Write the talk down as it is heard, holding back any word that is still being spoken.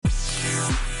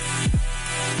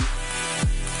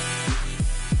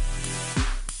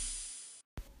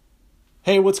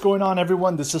Hey, what's going on,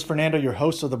 everyone? This is Fernando, your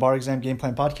host of the Bar Exam Game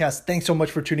Plan Podcast. Thanks so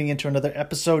much for tuning into another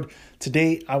episode.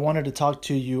 Today, I wanted to talk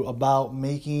to you about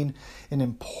making an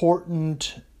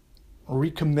important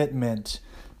recommitment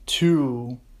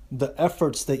to the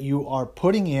efforts that you are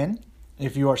putting in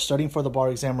if you are studying for the bar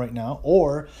exam right now,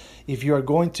 or if you are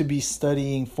going to be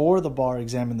studying for the bar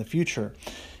exam in the future,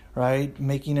 right?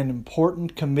 Making an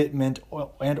important commitment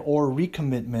and or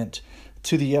recommitment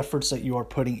to the efforts that you are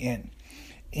putting in.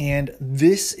 And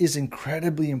this is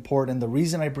incredibly important. The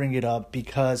reason I bring it up,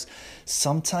 because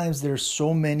sometimes there's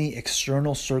so many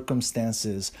external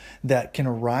circumstances that can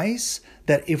arise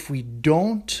that if we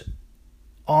don't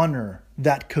honor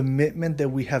that commitment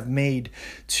that we have made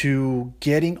to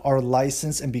getting our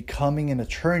license and becoming an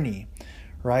attorney,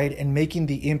 right, and making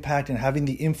the impact and having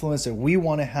the influence that we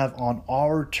want to have on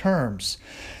our terms,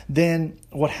 then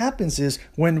what happens is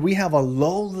when we have a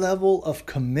low level of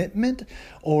commitment,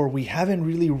 or we haven't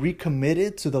really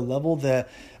recommitted to the level that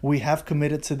we have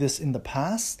committed to this in the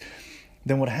past,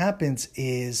 then what happens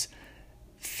is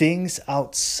things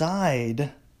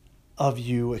outside of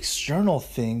you, external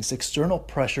things, external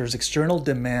pressures, external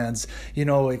demands,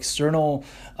 external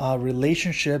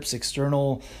relationships,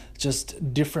 external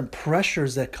just different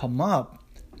pressures that come up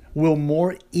will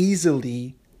more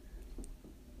easily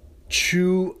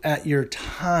chew at your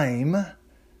time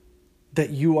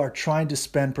that you are trying to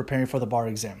spend preparing for the bar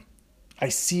exam. I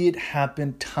see it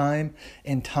happen time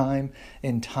and time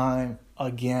and time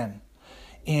again.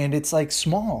 And it's like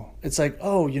small. It's like,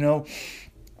 a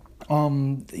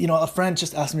friend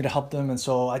just asked me to help them. And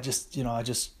so I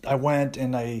went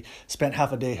and I spent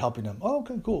half a day helping them. Oh,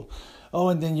 okay, cool. Oh,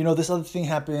 and then, this other thing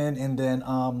happened. And then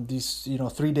these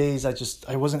 3 days,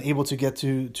 I wasn't able to get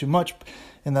to too much.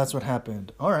 And that's what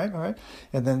happened. All right.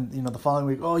 And then, the following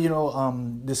week,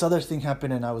 this other thing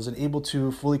happened and I wasn't able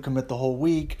to fully commit the whole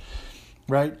week.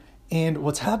 Right. And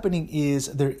what's happening is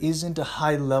there isn't a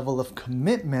high level of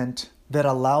commitment that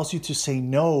allows you to say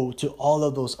no to all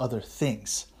of those other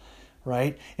things.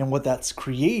 Right? And what that's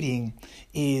creating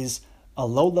is a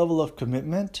low level of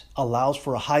commitment allows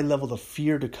for a high level of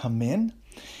fear to come in,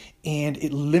 and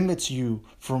it limits you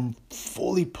from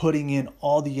fully putting in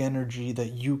all the energy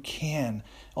that you can,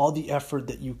 all the effort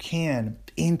that you can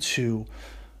into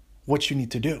what you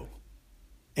need to do.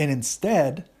 And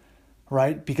instead,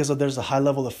 right, because there's a high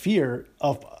level of fear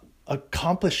of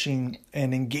accomplishing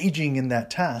and engaging in that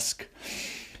task,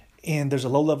 and there's a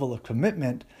low level of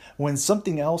commitment, when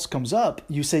something else comes up,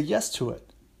 you say yes to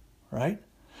it, right?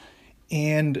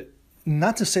 And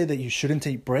not to say that you shouldn't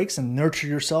take breaks and nurture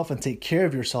yourself and take care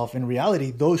of yourself. In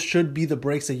reality, those should be the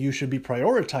breaks that you should be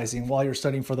prioritizing while you're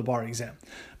studying for the bar exam.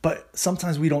 But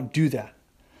sometimes we don't do that,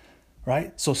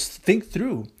 right? So think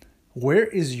through, where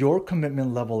is your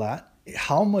commitment level at?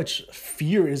 How much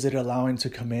fear is it allowing to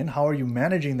come in? How are you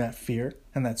managing that fear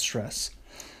and that stress?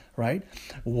 Right?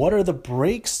 What are the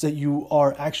breaks that you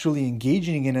are actually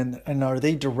engaging in, and are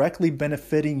they directly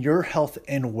benefiting your health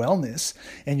and wellness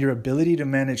and your ability to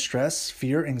manage stress,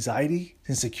 fear, anxiety,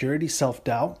 insecurity,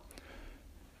 self-doubt?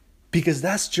 Because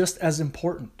that's just as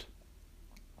important,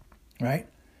 right?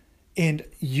 And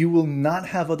you will not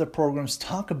have other programs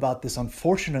talk about this,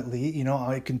 unfortunately.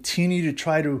 I continue to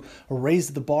try to raise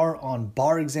the bar on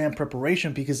bar exam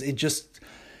preparation because it just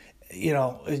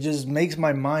makes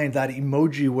my mind, that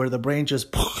emoji where the brain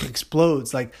just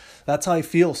explodes. Like, that's how I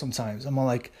feel sometimes. I'm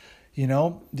like,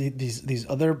 these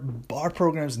other bar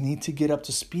programs need to get up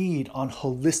to speed on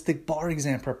holistic bar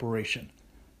exam preparation.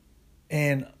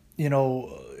 And,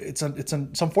 it's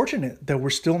unfortunate that we're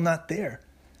still not there.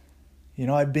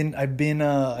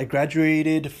 I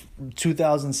graduated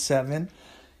 2007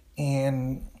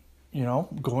 and,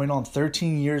 going on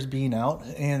 13 years being out,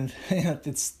 and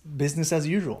it's business as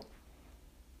usual.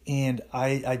 And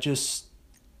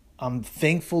I'm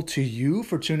thankful to you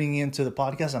for tuning into the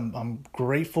podcast. I'm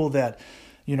grateful that,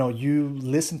 you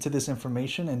listen to this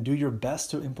information and do your best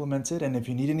to implement it. And if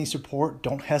you need any support,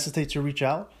 don't hesitate to reach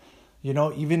out.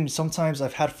 Even sometimes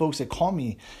I've had folks that call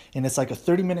me and it's like a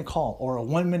 30-minute call or a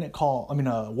 1 minute call.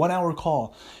 A 1 hour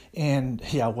call. And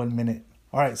 1 minute.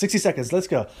 All right, 60 seconds. Let's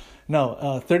go. No,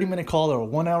 a 30-minute call or a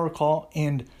 1 hour call.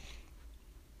 And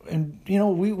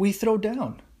we throw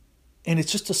down. And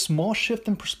it's just a small shift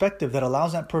in perspective that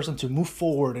allows that person to move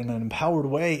forward in an empowered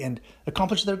way and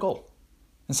accomplish their goal.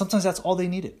 And sometimes that's all they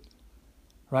needed,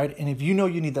 right? And if you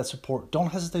need that support,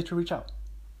 don't hesitate to reach out,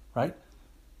 right?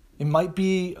 It might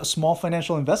be a small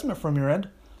financial investment from your end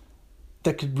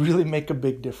that could really make a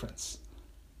big difference,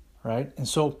 right? And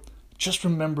so just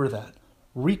remember that.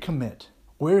 Recommit.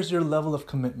 Where's your level of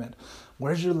commitment?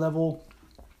 Where's your level,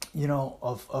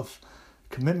 of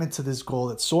commitment to this goal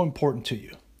that's so important to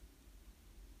you?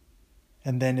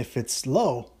 And then if it's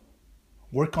low,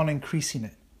 work on increasing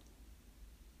it.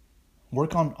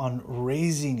 Work on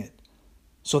raising it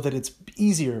so that it's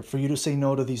easier for you to say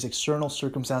no to these external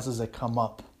circumstances that come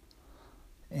up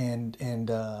and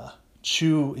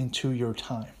chew into your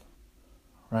time,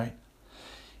 right?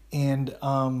 And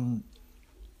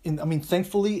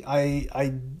thankfully,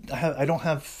 I don't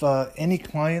have any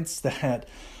clients that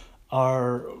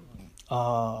are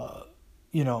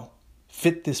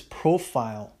fit this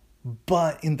profile,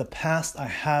 but in the past I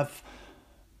have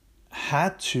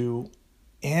had to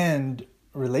end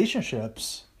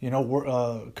relationships,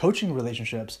 coaching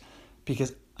relationships,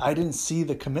 because I didn't see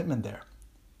the commitment there.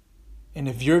 And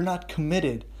if you're not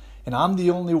committed, and I'm the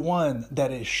only one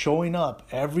that is showing up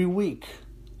every week,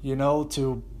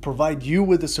 to provide you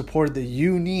with the support that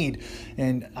you need,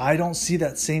 and I don't see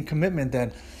that same commitment,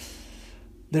 then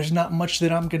there's not much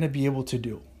that I'm going to be able to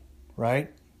do,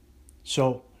 right?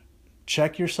 So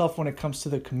check yourself when it comes to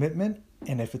the commitment,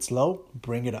 and if it's low,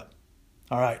 bring it up.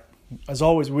 All right. As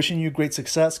always, wishing you great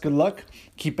success. Good luck.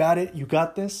 Keep at it. You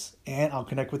got this. And I'll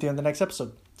connect with you on the next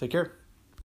episode. Take care.